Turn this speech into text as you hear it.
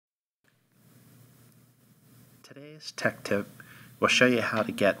Today's tech tip will show you how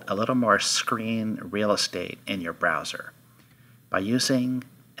to get a little more screen real estate in your browser. By using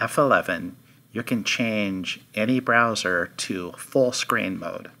F11, you can change any browser to full screen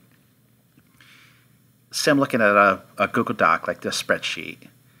mode. Say I'm looking at a Google Doc like this spreadsheet,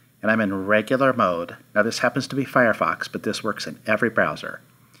 and I'm in regular mode. Now this happens to be Firefox, but this works in every browser.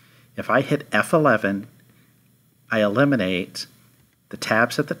 If I hit F11, I eliminate the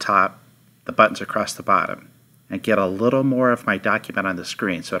tabs at the top, the buttons across the bottom, and get a little more of my document on the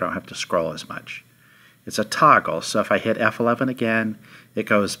screen so I don't have to scroll as much. It's a toggle, so if I hit F11 again, it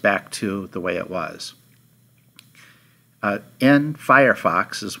goes back to the way it was. In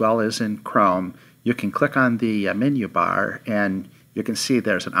Firefox, as well as in Chrome, you can click on the menu bar and you can see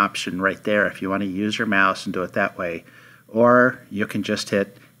there's an option right there if you want to use your mouse and do it that way, or you can just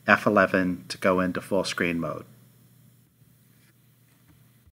hit F11 to go into full screen mode.